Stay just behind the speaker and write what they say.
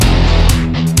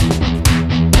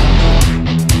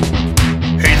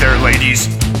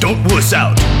puss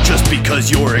out just because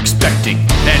you're expecting.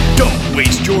 And don't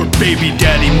waste your baby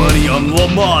daddy money on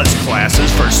Lamaze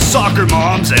classes for soccer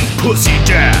moms and pussy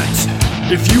dads.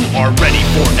 If you are ready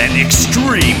for an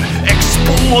extreme,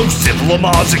 explosive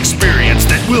Lamaze experience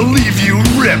that will leave you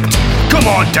ripped, come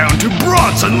on down to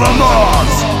Bronson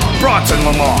Lamaze. Bronson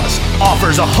Lamaze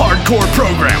offers a hardcore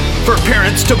program for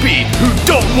parents-to-be who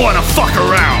don't want to fuck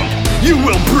around. You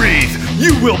will breathe,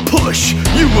 you will push,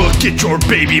 you will get your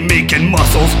baby-making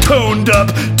muscles toned up,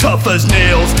 tough as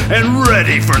nails, and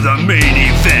ready for the main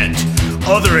event.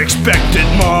 Other expectant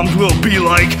moms will be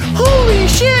like, holy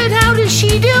shit, how does she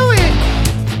do it?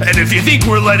 And if you think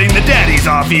we're letting the daddies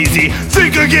off easy,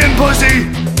 think again, pussy!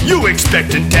 You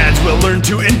expectant dads will learn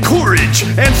to encourage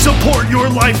and support your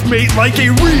life mate like a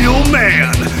real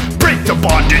man. Break the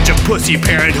bondage of pussy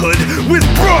parenthood with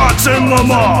Bronson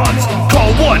Lamaze.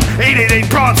 Call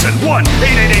 1-888-BRONSON,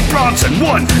 1-888-BRONSON,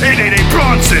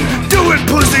 1-888-BRONSON,